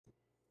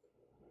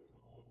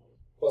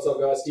What's up,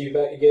 guys? Steve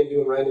back again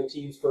doing random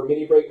teams for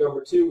mini break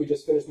number 2. We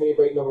just finished mini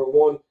break number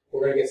 1.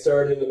 We're going to get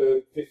started in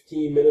about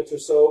 15 minutes or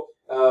so.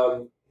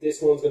 This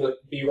one's going to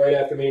be right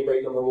after mini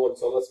break number 1.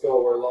 So let's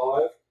go. We're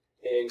live,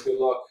 and good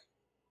luck.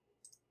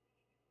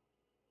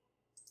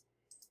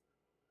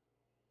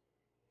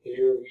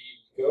 Here we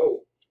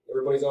go.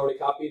 Everybody's already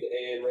copied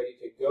and ready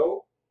to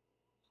go.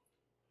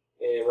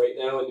 And right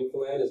now in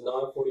Newfoundland is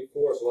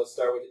 9:44. So let's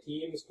start with the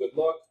teams. Good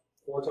luck.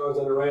 4 times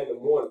on a random.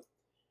 1,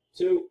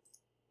 2,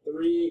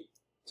 3.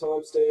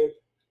 Timestamp.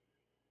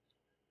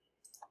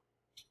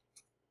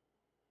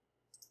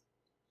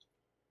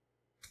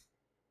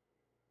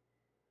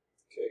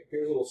 Okay,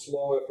 here's a little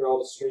slow after all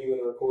the streaming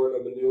and recording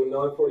I've been doing.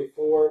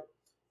 9:44.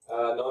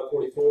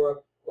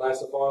 9:44.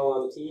 Last and final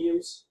on the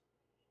teams.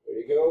 There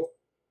you go.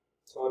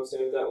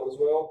 Timestamp that one as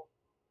well.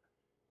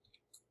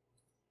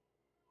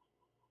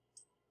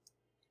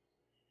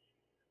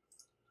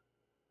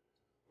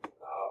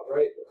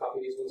 Alright, we'll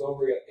copy these ones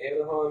over. We got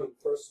Anaheim in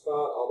first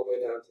spot all the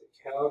way down to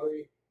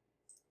Calgary.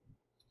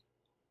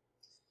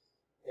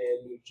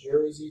 And New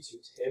Jersey to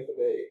Tampa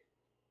Bay.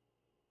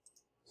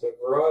 So a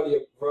variety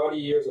of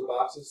years of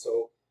boxes,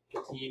 so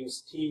the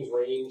teams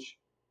range.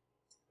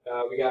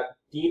 We got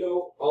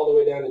Dino all the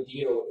way down to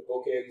Dino with the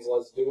bookends.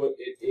 Let's do it.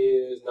 It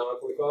is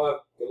 9:45.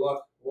 Good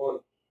luck.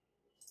 1,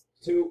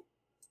 2,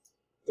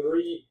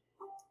 3.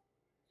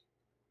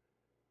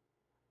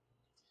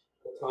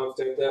 We'll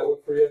timestamp that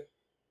one for you.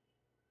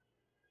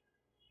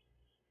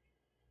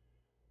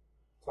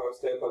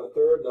 Timestamp on the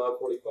third,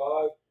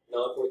 9:45.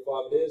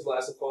 9:45 it is.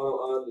 Last and final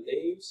on the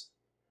names.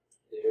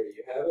 There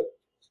you have it.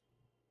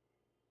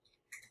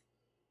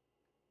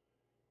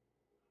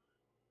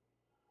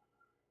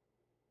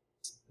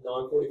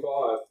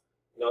 $9:45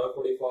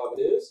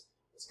 it is.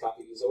 Let's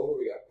copy these over.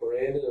 We got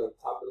Brandon on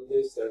top of the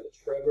list, and the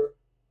Trevor.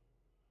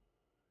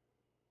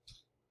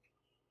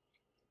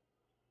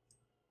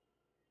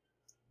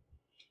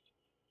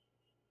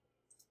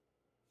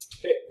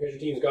 Okay, here's your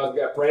teams, guys. We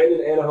got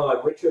Brandon,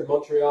 Anaheim, Richard,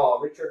 Montreal,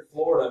 Richard,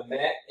 Florida,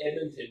 Matt,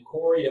 Edmonton,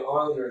 Corey, the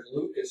Islanders,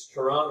 Lucas,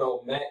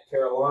 Toronto, Matt,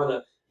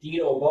 Carolina,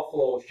 Dino,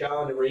 Buffalo,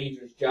 Sean, the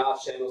Rangers,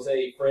 Josh, San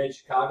Jose, Fred,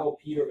 Chicago,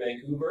 Peter,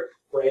 Vancouver,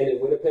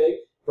 Brandon, Winnipeg,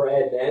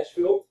 Brad,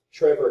 Nashville,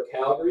 Trevor,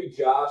 Calgary,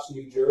 Josh,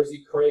 New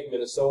Jersey, Craig,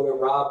 Minnesota,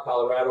 Rob,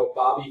 Colorado,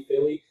 Bobby,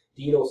 Philly,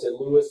 Dino, St.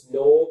 Louis,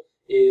 Noel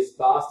is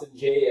Boston,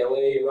 Jay,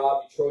 LA,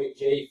 Rob, Detroit,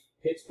 Jay,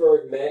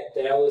 Pittsburgh, Matt,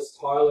 Dallas,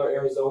 Tyler,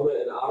 Arizona,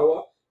 and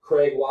Ottawa,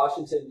 Craig,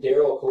 Washington,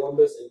 Daryl,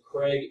 Columbus, and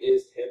Craig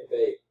is Tampa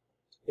Bay.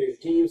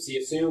 Here's your team. See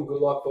you soon.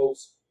 Good luck,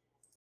 folks.